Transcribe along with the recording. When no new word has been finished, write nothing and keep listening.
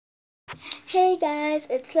Hey guys,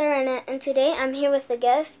 it's Lorena, and today I'm here with a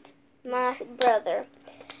guest, my brother.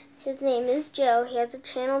 His name is Joe. He has a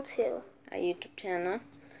channel too. A YouTube channel.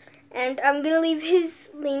 And I'm going to leave his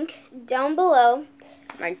link down below.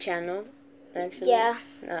 My channel, actually. Yeah.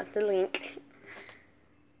 Not the link.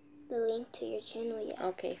 The link to your channel, yeah.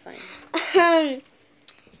 Okay, fine.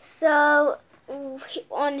 So,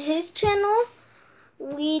 on his channel,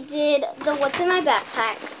 we did the What's in My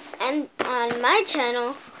Backpack. And on my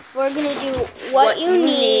channel, we're going to do what you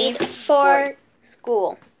need for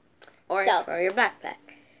school. Or for your backpack.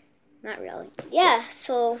 Not really. Yeah,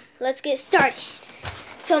 so let's get started.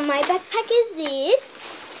 So my backpack is this.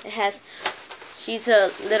 It has, she's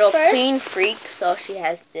a little clean freak, so she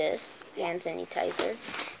has this hand sanitizer.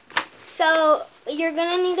 So you're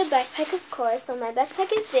going to need a backpack, of course. So my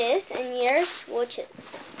backpack is this, and yours, which is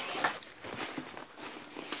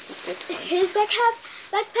this one. His backpack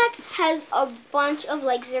has a bunch of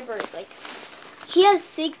zippers. He has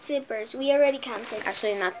 6 zippers. We already counted.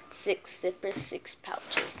 Actually, not 6 zippers, 6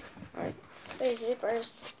 pouches. Or there's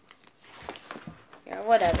zippers. Yeah,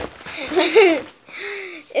 whatever.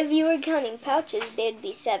 If you were counting pouches, there'd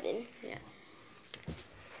be 7. Yeah.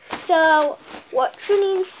 So what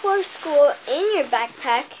you need for school in your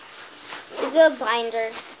backpack is a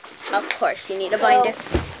binder. Of course, you need a binder.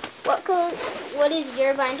 What is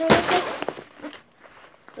your binder look like?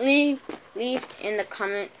 Leave in the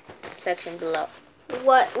comment section below.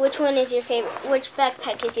 Which one is your favorite? Which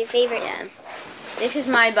backpack is your favorite? Yeah. This is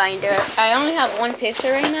my binder. I only have one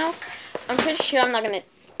picture right now. I'm pretty sure I'm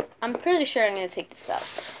gonna take this out.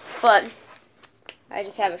 But I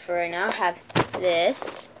just have it for right now. I have this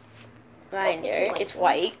binder. It's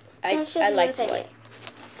white. I like white.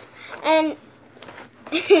 And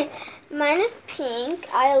mine is pink.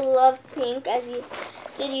 I love pink.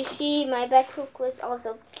 Did you see my backpack was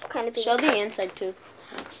also kind of pink? Show the inside too.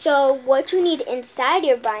 So what you need inside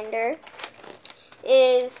your binder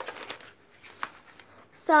is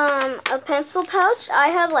a pencil pouch. I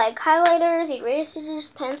have highlighters, erasers,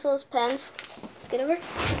 pencils, pens. Let's get over.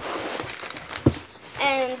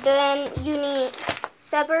 And then you need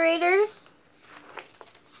separators,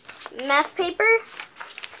 math paper,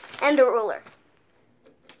 and a ruler.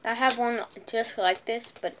 I have one just like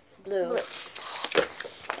this, but blue.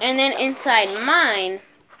 And then inside mine.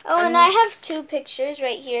 Oh, and I have 2 pictures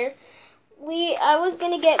right here. I was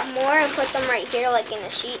gonna get more and put them right here, in a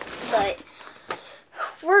sheet, but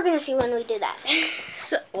we're gonna see when we do that.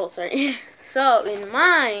 So in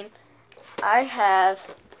mine, I have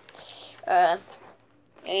a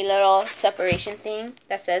little separation thing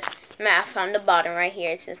that says math on the bottom right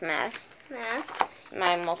here. It says math. Math.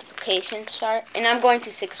 My multiplication chart, and I'm going to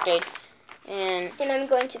 6th grade. And I'm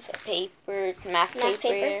going to 5th. Math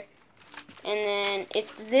paper. And then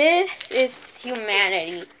this is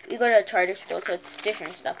humanity. We go to a charter school, so it's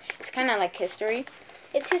different stuff. It's kind of like history.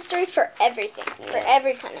 It's history for everything, for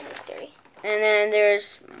every kind of history. And then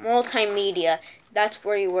there's multimedia. That's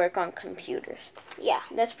where you work on computers. Yeah.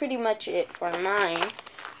 That's pretty much it for mine.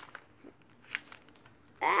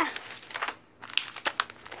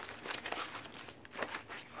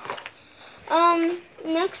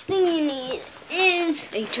 Next thing you need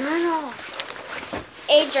is a journal.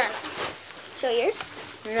 A journal. Show yours.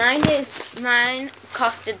 Mine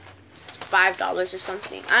costed $5 or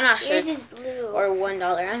something. I'm not sure. Yours is blue. Or $1.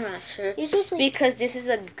 I'm not sure. Because this is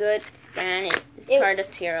a good brand. It's hard to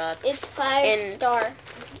tear up. It's 5-star.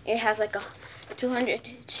 It has a 200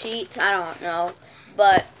 sheets. I don't know.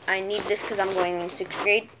 But I need this because I'm going in 6th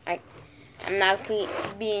grade. I'm not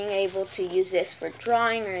being able to use this for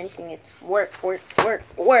drawing or anything. It's work.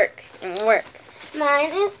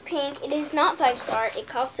 Mine is pink. It is not 5-star. It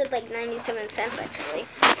costed 97 cents actually.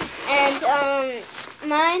 And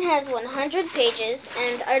mine has 100 pages,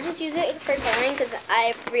 and I just use it for coloring because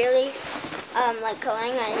I really like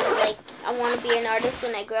coloring. I want to be an artist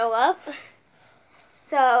when I grow up.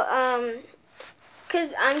 So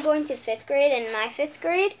because I'm going to 5th grade, and my 5th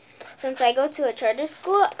grade, since I go to a charter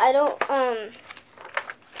school, I don't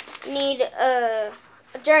need a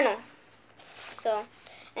journal. So,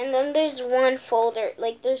 and then there's one folder.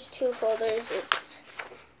 There's 2 folders. It's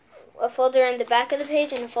a folder in the back of the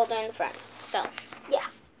page and a folder in the front. So, yeah.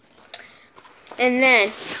 And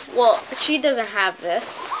then, she doesn't have this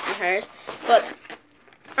in hers, but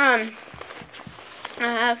I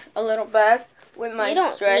have a little bag with my You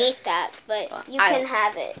don't dress. need that, but you can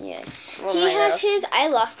have it. Yeah. He has his. I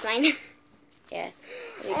lost mine. Yeah.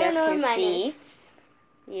 I don't know where mine is.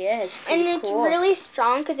 Yeah, it's pretty cool. And it's really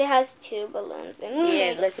strong because it has 2 balloons. And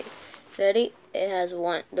look. Ready? It has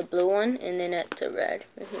the blue one, and then it's a red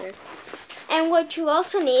right here. And what you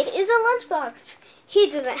also need is a lunchbox. He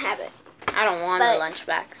doesn't have it. I don't want a But-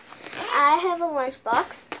 lunchbox. I have a lunchbox.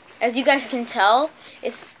 As you guys can tell,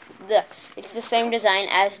 it's the same design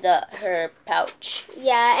as her pouch.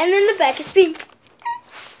 Yeah, and then the back is pink.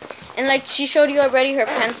 And like she showed you already her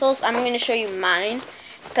pencils, I'm going to show you mine.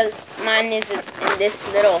 Because mine is in this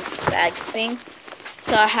little bag thing.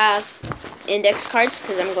 So I have index cards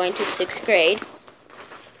because I'm going to 6th grade.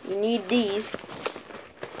 You need these.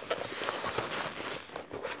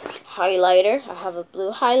 Highlighter. I have a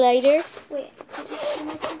blue highlighter. Wait, did you see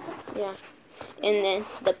my pencil? Yeah. And then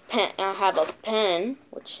the pen. I have a pen,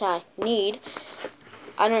 which I need.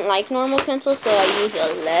 I don't like normal pencils, so I use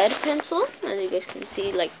a lead pencil. As you guys can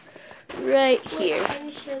see, like right here. Wait, are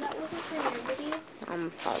you sure that wasn't for your video?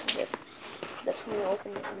 I'm positive. That's when you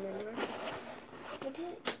open it, remember? I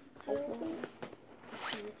did.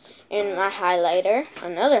 And my highlighter,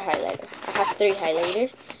 another highlighter. I have 3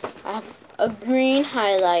 highlighters. I have a green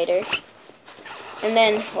highlighter. And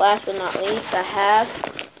then, last but not least, I have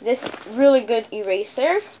this really good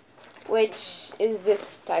eraser, which is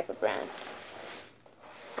this type of brand.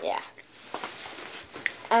 Yeah.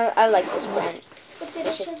 I like this brand. But did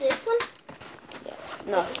it show this one?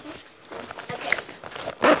 No. Okay.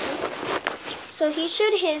 So he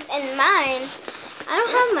showed his and mine. I don't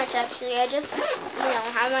have much actually. I just,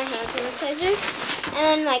 have my hand sanitizer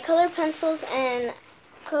and my color pencils and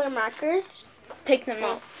color markers. Take them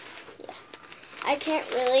out. Yeah. I can't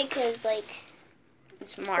really because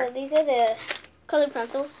It's mark. so these are the color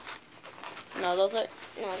pencils. No, those are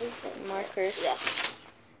No, these are markers. Yeah.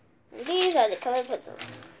 These are the color pencils.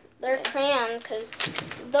 They're crayon because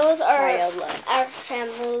those are our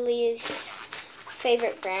family's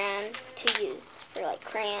favorite brand to use for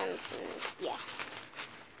crayons and yeah.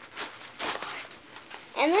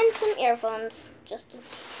 And then some earphones just in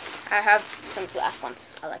case. I have some black ones.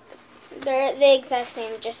 I like them. They're the exact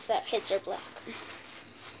same, just that his are black.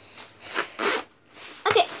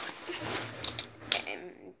 Okay.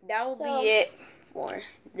 And that will So, be it for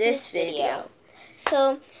this video.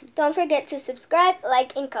 So don't forget to subscribe,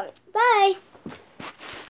 like, and comment. Bye!